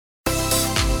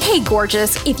Hey,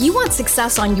 gorgeous. If you want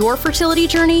success on your fertility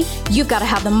journey, you've got to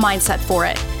have the mindset for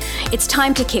it. It's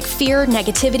time to kick fear,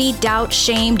 negativity, doubt,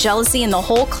 shame, jealousy, and the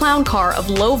whole clown car of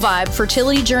low-vibe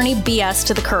fertility journey BS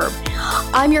to the curb.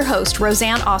 I'm your host,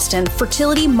 Roseanne Austin,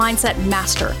 fertility mindset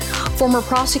master, former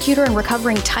prosecutor and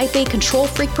recovering type A control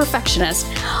freak perfectionist.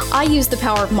 I use the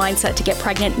power of mindset to get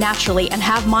pregnant naturally and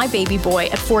have my baby boy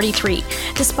at 43,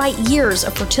 despite years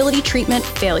of fertility treatment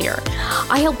failure.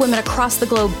 I help women across the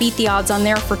globe beat the odds on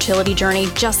their fertility journey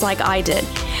just like I did.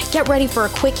 Get ready for a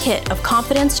quick hit of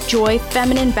confidence, joy,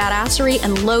 feminine badassery,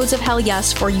 and loads of hell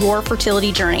yes for your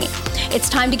fertility journey. It's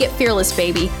time to get fearless,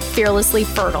 baby. Fearlessly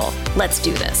fertile. Let's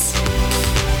do this.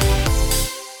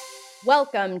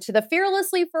 Welcome to the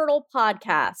Fearlessly Fertile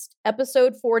podcast,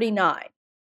 episode 49.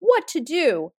 What to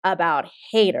do about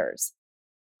haters.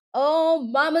 Oh,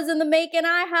 mamas in the making,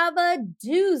 I have a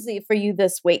doozy for you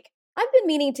this week. I've been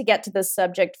meaning to get to this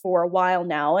subject for a while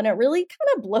now, and it really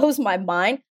kind of blows my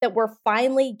mind that we're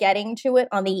finally getting to it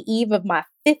on the eve of my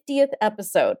 50th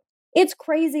episode. It's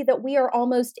crazy that we are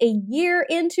almost a year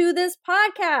into this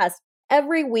podcast.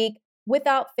 Every week,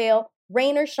 without fail,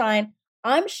 rain or shine,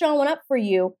 I'm showing up for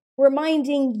you,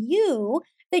 reminding you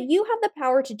that you have the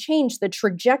power to change the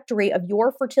trajectory of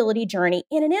your fertility journey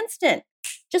in an instant,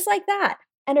 just like that.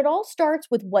 And it all starts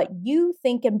with what you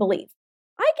think and believe.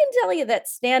 I can tell you that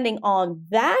standing on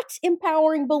that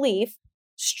empowering belief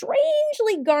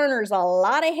strangely garners a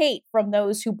lot of hate from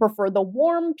those who prefer the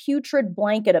warm, putrid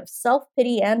blanket of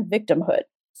self-pity and victimhood.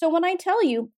 So when I tell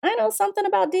you I know something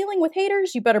about dealing with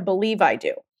haters, you better believe I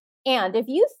do. And if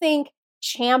you think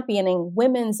championing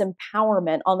women's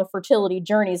empowerment on the fertility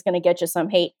journey is going to get you some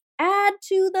hate, add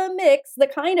to the mix the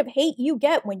kind of hate you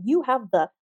get when you have the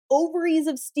ovaries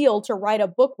of steel to write a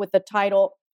book with the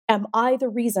title, Am I the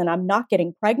Reason I'm Not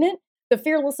Getting Pregnant? The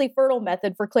Fearlessly Fertile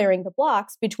Method for Clearing the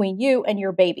Blocks Between You and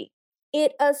Your Baby.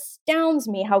 It astounds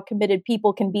me how committed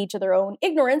people can be to their own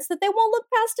ignorance that they won't look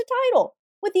past a title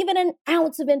with even an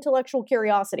ounce of intellectual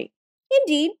curiosity.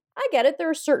 Indeed, I get it, there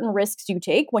are certain risks you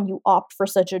take when you opt for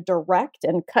such a direct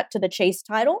and cut-to-the-chase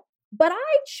title, but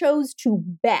I chose to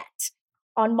bet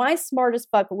on my smart as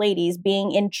fuck ladies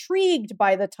being intrigued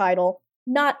by the title,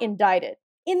 not indicted.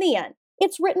 In the end,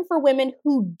 it's written for women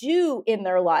who do in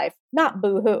their life, not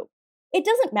boo-hoo. It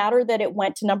doesn't matter that it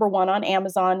went to number one on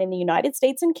Amazon in the United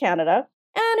States and Canada,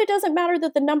 and it doesn't matter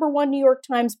that the number one New York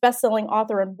Times bestselling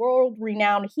author and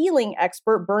world-renowned healing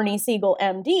expert Bernie Siegel,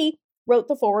 MD, wrote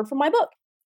the foreword for my book.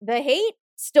 The hate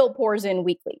still pours in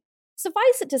weekly.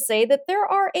 Suffice it to say that there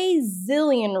are a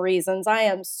zillion reasons I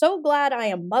am so glad I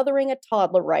am mothering a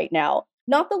toddler right now,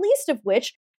 not the least of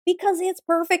which because it's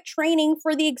perfect training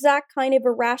for the exact kind of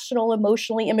irrational,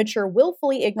 emotionally immature,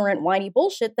 willfully ignorant, whiny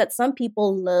bullshit that some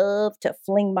people love to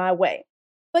fling my way.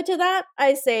 But to that,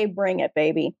 I say, bring it,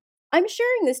 baby. I'm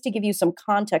sharing this to give you some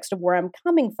context of where I'm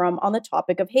coming from on the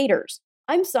topic of haters.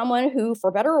 I'm someone who,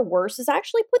 for better or worse, has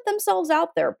actually put themselves out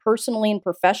there personally and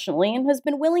professionally and has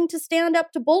been willing to stand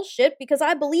up to bullshit because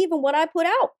I believe in what I put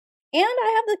out. And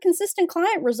I have the consistent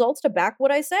client results to back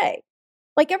what I say.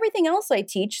 Like everything else I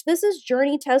teach, this is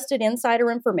journey-tested insider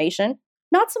information,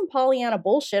 not some Pollyanna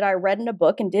bullshit I read in a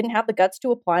book and didn't have the guts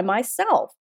to apply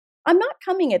myself. I'm not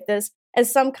coming at this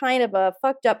as some kind of a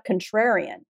fucked up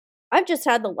contrarian. I've just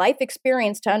had the life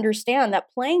experience to understand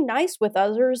that playing nice with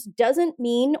others doesn't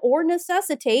mean or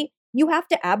necessitate you have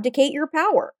to abdicate your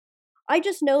power. I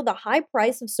just know the high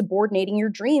price of subordinating your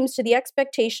dreams to the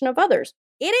expectation of others.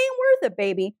 It ain't worth it,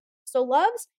 baby. So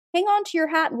loves, hang on to your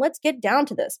hat and let's get down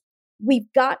to this.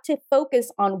 We've got to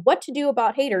focus on what to do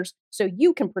about haters so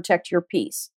you can protect your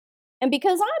peace. And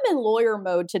because I'm in lawyer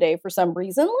mode today for some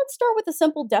reason, let's start with a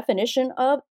simple definition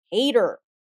of hater.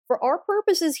 For our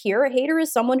purposes here, a hater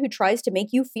is someone who tries to make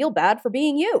you feel bad for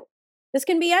being you. This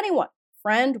can be anyone,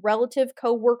 friend, relative,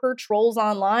 coworker, trolls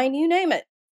online, you name it.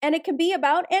 And it can be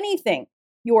about anything.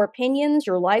 Your opinions,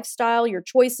 your lifestyle, your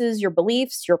choices, your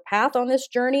beliefs, your path on this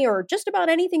journey, or just about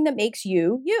anything that makes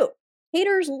you, you.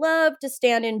 Haters love to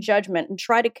stand in judgment and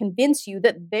try to convince you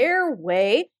that their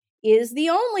way is the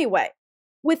only way.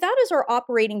 With that as our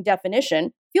operating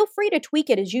definition, feel free to tweak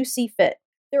it as you see fit.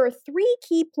 There are 3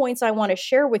 key points I want to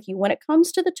share with you when it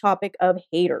comes to the topic of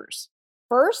haters.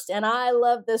 First, and I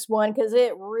love this one because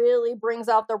it really brings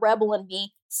out the rebel in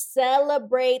me,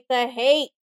 celebrate the hate.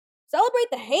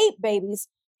 Celebrate the hate, babies.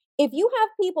 If you have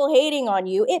people hating on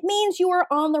you, it means you are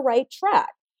on the right track.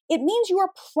 It means you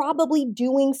are probably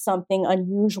doing something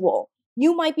unusual.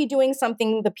 You might be doing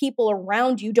something the people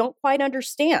around you don't quite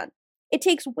understand. It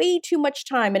takes way too much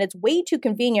time and it's way too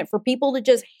convenient for people to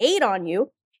just hate on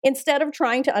you instead of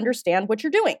trying to understand what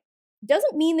you're doing. It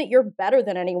doesn't mean that you're better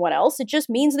than anyone else. It just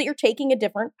means that you're taking a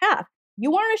different path.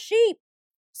 You aren't a sheep.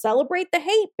 Celebrate the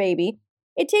hate, baby.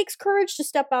 It takes courage to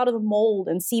step out of the mold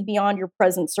and see beyond your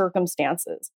present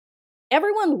circumstances.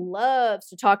 Everyone loves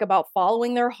to talk about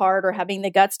following their heart or having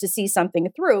the guts to see something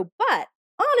through, but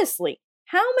honestly,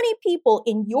 how many people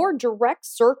in your direct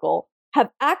circle have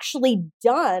actually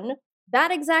done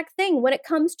that exact thing when it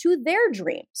comes to their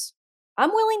dreams?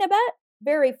 I'm willing to bet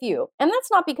very few. And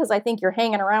that's not because I think you're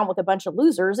hanging around with a bunch of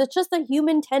losers. It's just a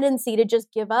human tendency to just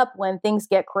give up when things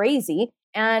get crazy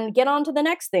and get on to the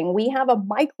next thing. We have a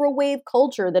microwave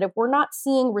culture that if we're not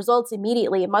seeing results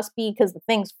immediately, it must be because the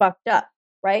thing's fucked up,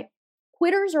 right?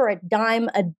 Quitters are a dime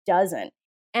a dozen,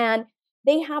 and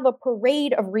they have a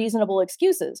parade of reasonable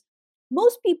excuses.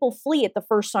 Most people flee at the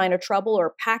first sign of trouble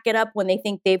or pack it up when they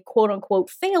think they've quote unquote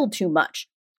failed too much,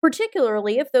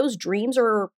 particularly if those dreams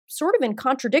are sort of in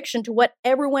contradiction to what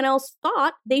everyone else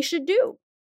thought they should do.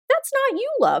 That's not you,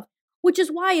 love, which is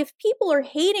why if people are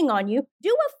hating on you,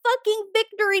 do a fucking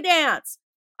victory dance.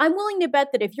 I'm willing to bet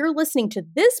that if you're listening to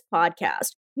this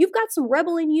podcast, you've got some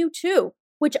rebel in you too,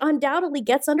 which undoubtedly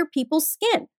gets under people's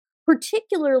skin,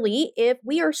 particularly if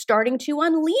we are starting to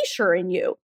unleash her in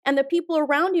you and the people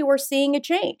around you are seeing a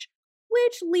change,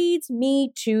 which leads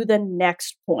me to the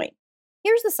next point.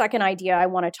 Here's the second idea I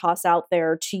want to toss out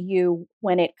there to you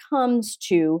when it comes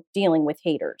to dealing with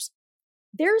haters.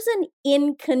 There's an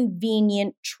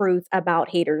inconvenient truth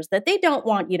about haters that they don't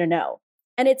want you to know,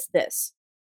 and it's this: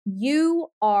 you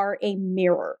are a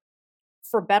mirror.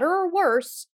 For better or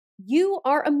worse, you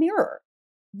are a mirror.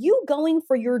 You going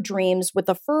for your dreams with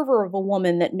the fervor of a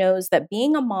woman that knows that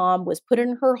being a mom was put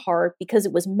in her heart because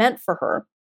it was meant for her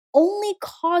only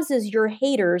causes your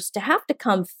haters to have to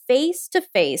come face to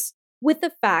face with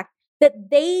the fact that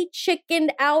they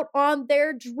chickened out on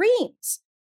their dreams.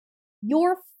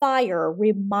 Your fire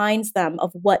reminds them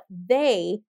of what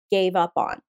they gave up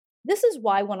on. This is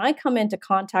why when I come into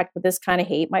contact with this kind of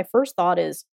hate, my first thought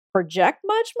is, project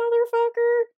much,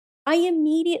 motherfucker? I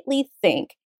immediately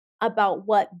think about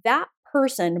what that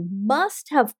person must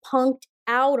have punked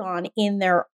out on in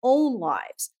their own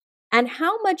lives and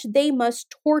how much they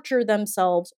must torture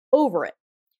themselves over it.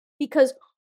 Because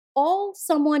all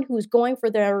someone who's going for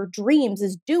their dreams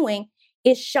is doing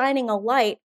is shining a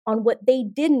light on what they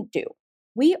didn't do.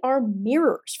 We are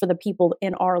mirrors for the people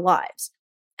in our lives.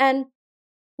 And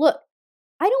look,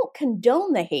 I don't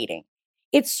condone the hating.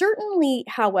 It certainly,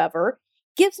 however,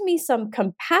 gives me some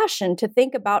compassion to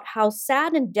think about how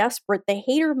sad and desperate the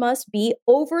hater must be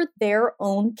over their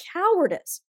own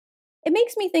cowardice. It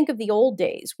makes me think of the old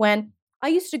days when I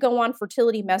used to go on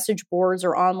fertility message boards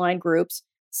or online groups,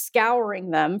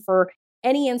 scouring them for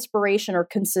any inspiration or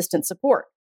consistent support.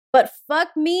 But fuck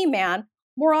me, man.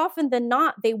 More often than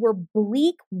not, they were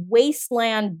bleak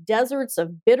wasteland deserts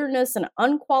of bitterness and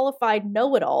unqualified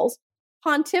know-it-alls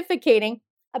pontificating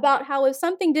about how if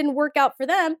something didn't work out for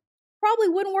them, probably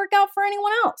wouldn't work out for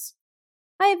anyone else.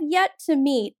 I have yet to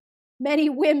meet many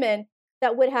women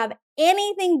that would have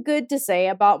anything good to say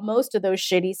about most of those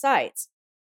shitty sites.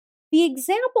 The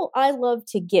example I love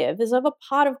to give is of a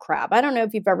pot of crab. I don't know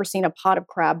if you've ever seen a pot of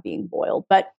crab being boiled,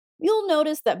 but you'll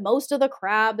notice that most of the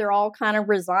crab, they're all kind of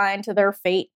resigned to their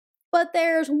fate. But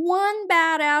there's one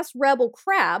badass rebel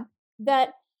crab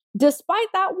that, despite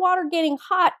that water getting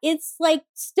hot, it's like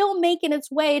still making its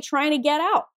way trying to get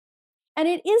out. And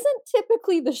it isn't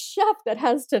typically the chef that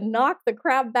has to knock the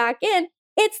crab back in.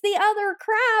 It's the other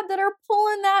crab that are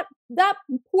pulling that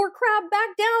poor crab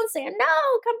back down, saying,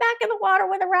 no, come back in the water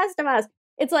with the rest of us.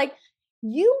 It's like,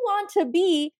 you want to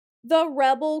be the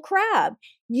rebel crab.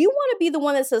 You want to be the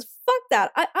one that says, fuck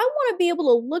that. I want to be able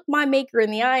to look my maker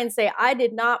in the eye and say, I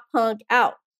did not punk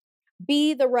out.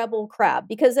 Be the rebel crab.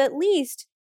 Because at least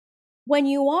when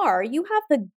you are, you have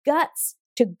the guts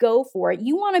to go for it.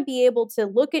 You want to be able to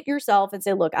look at yourself and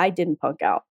say, look, I didn't punk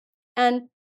out. And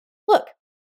look,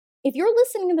 if you're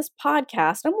listening to this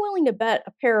podcast, I'm willing to bet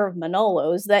a pair of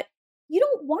Manolos that you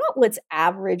don't want what's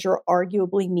average or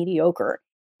arguably mediocre.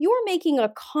 You are making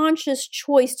a conscious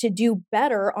choice to do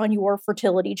better on your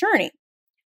fertility journey.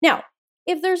 Now,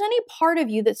 if there's any part of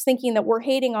you that's thinking that we're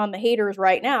hating on the haters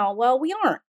right now, well, we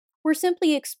aren't. We're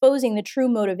simply exposing the true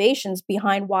motivations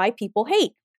behind why people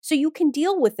hate, so you can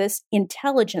deal with this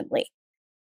intelligently.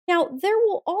 Now, there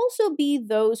will also be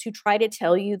those who try to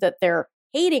tell you that they're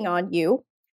hating on you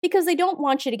because they don't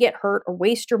want you to get hurt or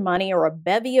waste your money or a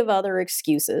bevy of other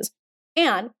excuses.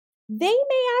 And they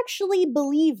may actually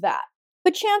believe that.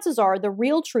 But chances are the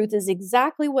real truth is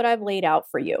exactly what I've laid out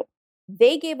for you.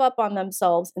 They gave up on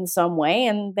themselves in some way,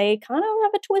 and they kind of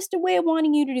have a twisted way of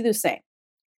wanting you to do the same.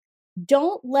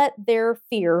 Don't let their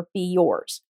fear be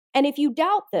yours. And if you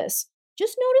doubt this,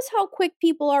 Just notice how quick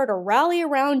people are to rally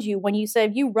around you when you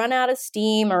said you run out of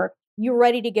steam or you're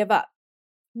ready to give up.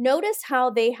 Notice how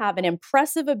they have an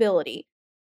impressive ability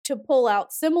to pull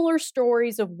out similar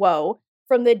stories of woe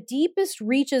from the deepest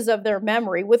reaches of their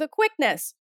memory with a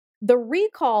quickness. The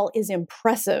recall is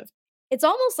impressive. It's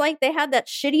almost like they had that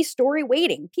shitty story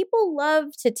waiting. People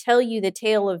love to tell you the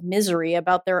tale of misery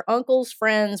about their uncle's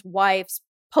friend's wife's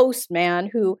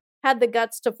postman who had the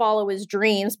guts to follow his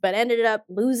dreams but ended up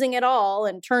losing it all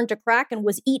and turned to crack and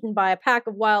was eaten by a pack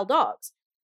of wild dogs.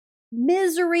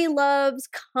 Misery loves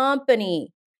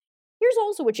company. Here's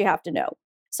also what you have to know.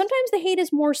 Sometimes the hate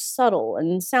is more subtle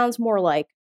and sounds more like,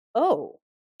 oh,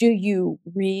 do you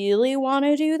really want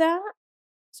to do that?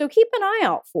 So keep an eye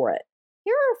out for it.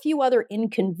 Here are a few other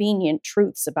inconvenient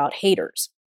truths about haters.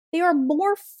 They are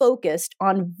more focused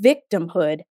on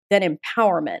victimhood than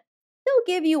empowerment. They'll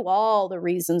give you all the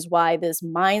reasons why this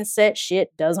mindset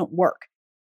shit doesn't work.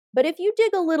 But if you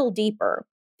dig a little deeper,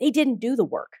 they didn't do the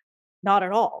work. Not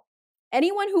at all.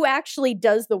 Anyone who actually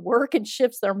does the work and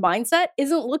shifts their mindset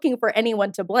isn't looking for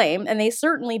anyone to blame, and they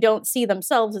certainly don't see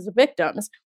themselves as victims.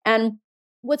 And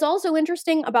what's also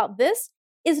interesting about this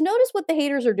is notice what the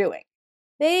haters are doing.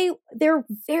 They're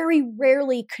very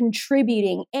rarely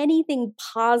contributing anything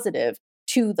positive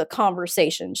to the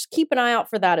conversation. Just keep an eye out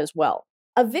for that as well.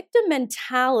 A victim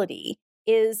mentality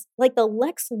is like the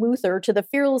Lex Luthor to the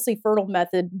Fearlessly Fertile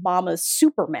Method Mama's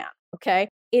Superman, okay?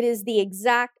 It is the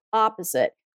exact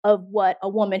opposite of what a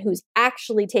woman who's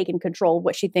actually taken control of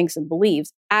what she thinks and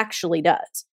believes actually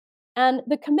does. And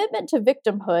the commitment to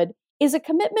victimhood is a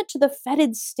commitment to the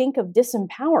fetid stink of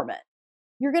disempowerment.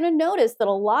 You're going to notice that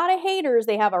a lot of haters,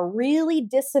 they have a really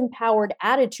disempowered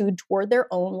attitude toward their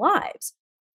own lives.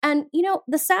 And,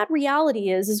 the sad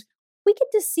reality is we get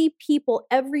to see people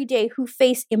every day who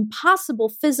face impossible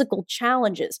physical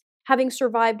challenges, having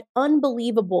survived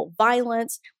unbelievable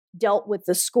violence, dealt with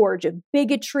the scourge of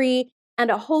bigotry, and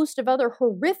a host of other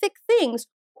horrific things,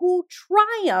 who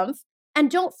triumph and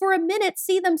don't for a minute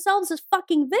see themselves as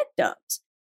fucking victims.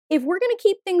 If we're going to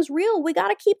keep things real, we got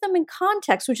to keep them in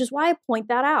context, which is why I point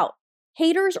that out.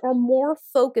 Haters are more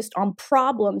focused on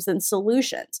problems than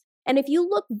solutions. And if you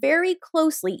look very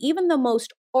closely, even the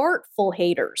most artful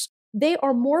haters, they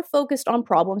are more focused on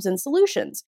problems than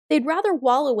solutions. They'd rather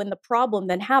wallow in the problem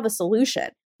than have a solution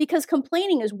because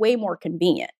complaining is way more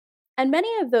convenient. And many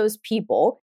of those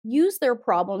people use their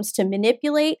problems to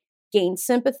manipulate, gain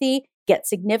sympathy, get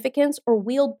significance, or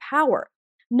wield power.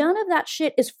 None of that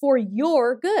shit is for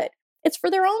your good. It's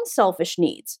for their own selfish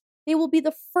needs. They will be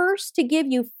the first to give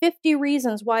you 50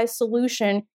 reasons why a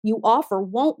solution you offer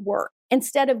won't work,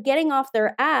 instead of getting off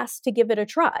their ass to give it a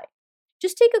try.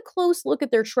 Just take a close look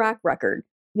at their track record.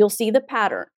 You'll see the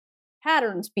pattern.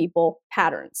 Patterns, people,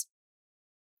 patterns.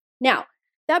 Now,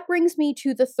 that brings me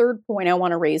to the third point I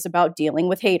want to raise about dealing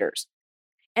with haters.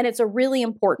 And it's a really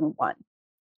important one.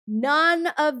 None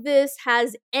of this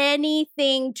has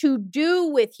anything to do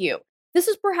with you. This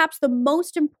is perhaps the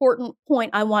most important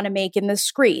point I want to make in this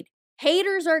screed.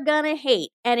 Haters are gonna hate,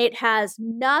 and it has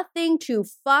nothing to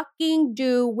fucking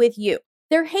do with you.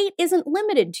 Their hate isn't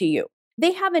limited to you.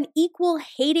 They have an equal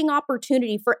hating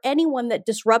opportunity for anyone that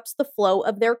disrupts the flow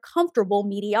of their comfortable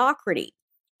mediocrity.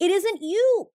 It isn't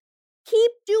you.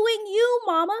 Keep doing you,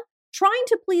 mama. Trying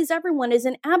to please everyone is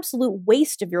an absolute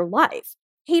waste of your life.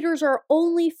 Haters are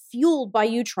only fueled by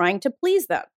you trying to please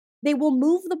them. They will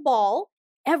move the ball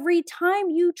every time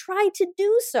you try to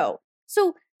do so.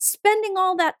 So spending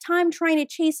all that time trying to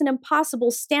chase an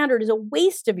impossible standard is a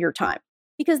waste of your time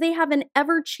because they have an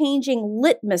ever-changing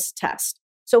litmus test.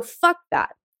 So fuck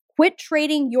that. Quit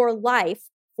trading your life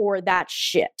for that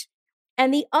shit.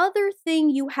 And the other thing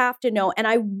you have to know, and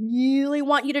I really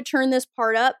want you to turn this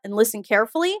part up and listen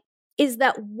carefully, is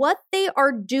that what they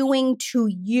are doing to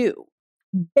you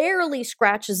barely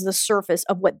scratches the surface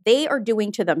of what they are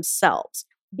doing to themselves.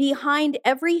 Behind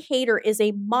every hater is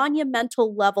a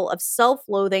monumental level of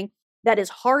self-loathing that is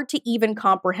hard to even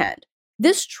comprehend.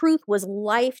 This truth was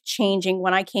life-changing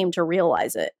when I came to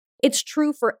realize it. It's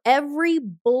true for every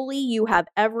bully you have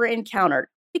ever encountered,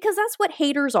 because that's what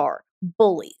haters are,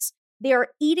 bullies. They are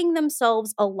eating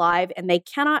themselves alive and they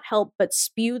cannot help but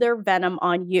spew their venom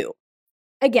on you.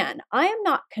 Again, I am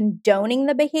not condoning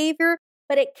the behavior,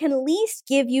 but it can at least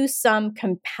give you some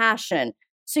compassion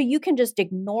so you can just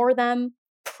ignore them,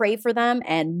 pray for them,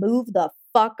 and move the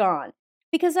fuck on.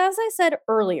 Because as I said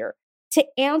earlier, to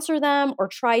answer them or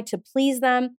try to please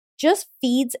them just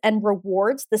feeds and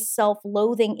rewards the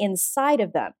self-loathing inside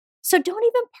of them. So don't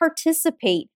even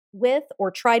participate with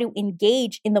or try to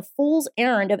engage in the fool's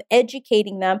errand of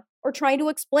educating them or trying to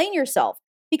explain yourself.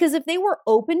 Because if they were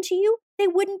open to you, they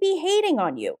wouldn't be hating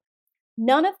on you.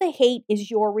 None of the hate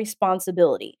is your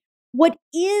responsibility. What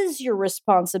is your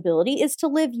responsibility is to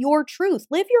live your truth,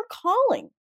 live your calling.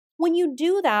 When you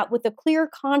do that with a clear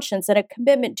conscience and a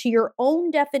commitment to your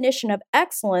own definition of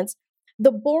excellence,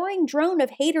 the boring drone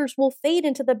of haters will fade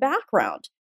into the background.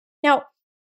 Now,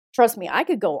 trust me, I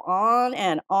could go on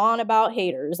and on about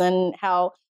haters and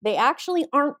how they actually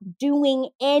aren't doing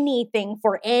anything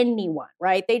for anyone,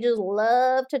 right? They just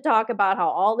love to talk about how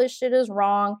all this shit is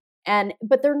wrong,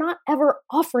 but they're not ever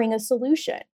offering a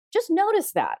solution. Just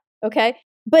notice that, okay?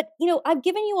 But, I've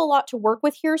given you a lot to work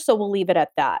with here, so we'll leave it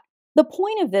at that. The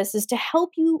point of this is to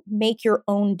help you make your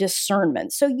own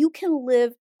discernment so you can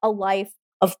live a life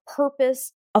of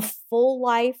purpose, a full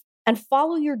life, and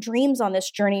follow your dreams on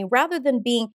this journey rather than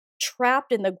being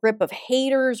trapped in the grip of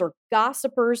haters or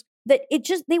gossipers that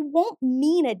they won't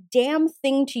mean a damn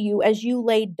thing to you as you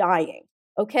lay dying.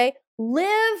 Okay?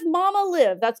 Live, mama,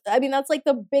 live. That's like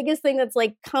the biggest thing that's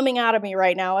like coming out of me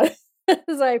right now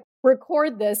as I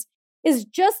record this is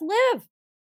just live.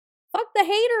 Fuck the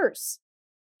haters.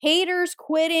 Haters,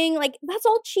 quitting, like that's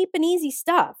all cheap and easy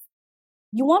stuff.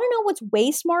 You want to know what's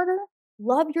way smarter?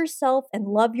 Love yourself and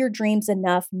love your dreams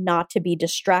enough not to be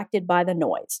distracted by the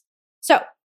noise. So,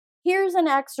 here's an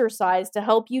exercise to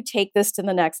help you take this to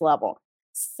the next level.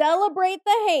 Celebrate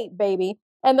the hate, baby.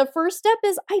 And the first step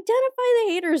is identify the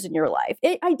haters in your life.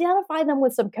 Identify them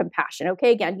with some compassion,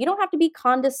 okay? Again, you don't have to be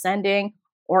condescending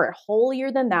or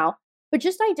holier than thou, but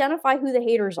just identify who the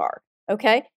haters are,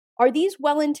 okay? Are these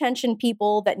well-intentioned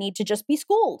people that need to just be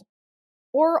schooled?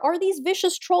 Or are these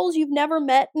vicious trolls you've never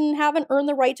met and haven't earned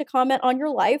the right to comment on your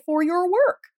life or your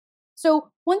work? So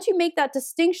once you make that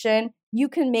distinction, you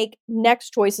can make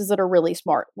next choices that are really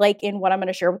smart, like in what I'm going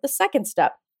to share with the second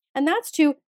step. And that's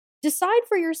to decide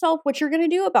for yourself what you're going to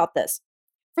do about this.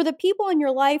 For the people in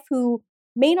your life who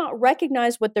may not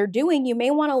recognize what they're doing, you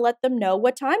may want to let them know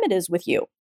what time it is with you.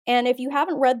 And if you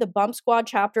haven't read the Bump Squad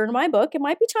chapter in my book, it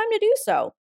might be time to do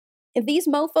so. If these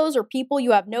mofos are people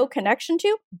you have no connection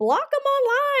to, block them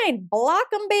online.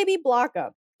 Block them, baby, block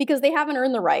them. Because they haven't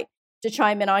earned the right to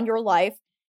chime in on your life,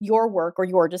 your work, or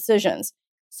your decisions.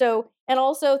 So, and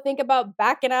also think about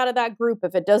backing out of that group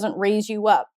if it doesn't raise you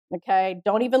up, okay?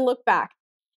 Don't even look back.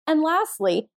 And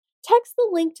lastly, text the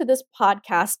link to this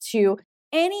podcast to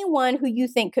anyone who you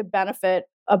think could benefit,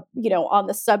 on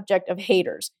the subject of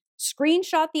haters.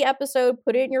 Screenshot the episode,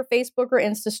 put it in your Facebook or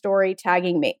Insta story,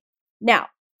 tagging me. Now,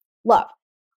 love,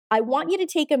 I want you to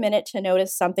take a minute to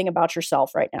notice something about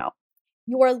yourself right now.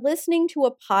 You are listening to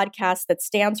a podcast that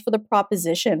stands for the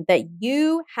proposition that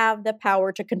you have the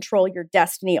power to control your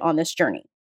destiny on this journey.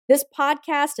 This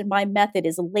podcast and my method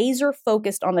is laser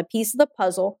focused on the piece of the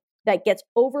puzzle that gets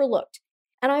overlooked.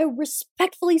 And I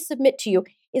respectfully submit to you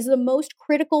is the most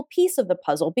critical piece of the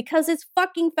puzzle because it's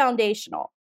fucking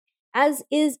foundational. As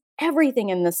is everything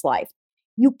in this life.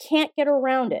 You can't get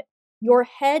around it. Your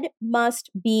head must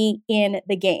be in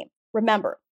the game.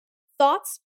 Remember,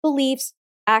 thoughts, beliefs,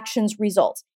 actions,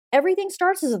 results. Everything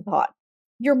starts as a thought.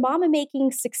 Your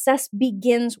mama-making success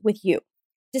begins with you.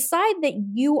 Decide that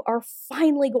you are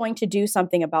finally going to do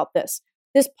something about this.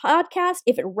 This podcast,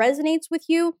 if it resonates with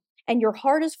you and your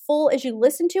heart is full as you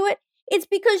listen to it, it's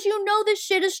because you know this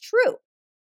shit is true.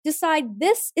 Decide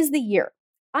this is the year.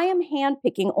 I am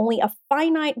handpicking only a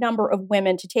finite number of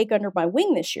women to take under my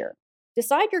wing this year.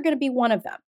 Decide you're going to be one of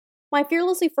them. My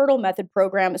Fearlessly Fertile Method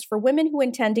program is for women who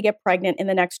intend to get pregnant in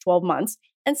the next 12 months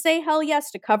and say hell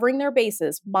yes to covering their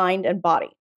bases, mind and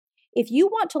body. If you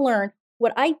want to learn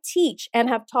what I teach and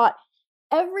have taught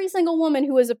every single woman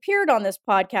who has appeared on this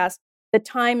podcast, the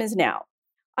time is now.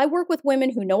 I work with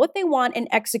women who know what they want and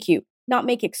execute, not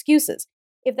make excuses.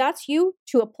 If that's you,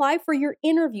 to apply for your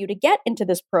interview to get into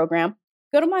this program,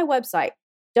 go to my website,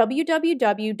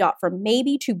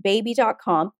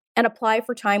 www.frommaybe2baby.com, and apply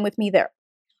for time with me there.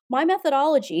 My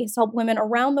methodology has helped women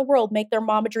around the world make their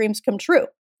mama dreams come true.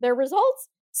 Their results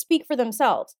speak for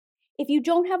themselves. If you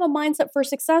don't have a mindset for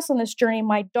success on this journey,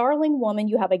 my darling woman,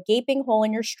 you have a gaping hole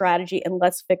in your strategy, and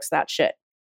let's fix that shit.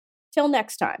 Till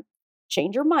next time,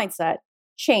 change your mindset,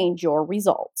 change your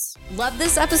results. Love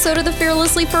this episode of the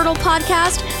Fearlessly Fertile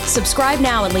podcast? Subscribe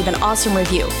now and leave an awesome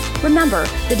review. Remember,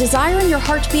 the desire in your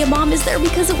heart to be a mom is there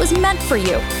because it was meant for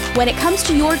you. When it comes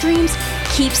to your dreams,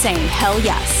 keep saying hell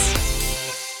yes.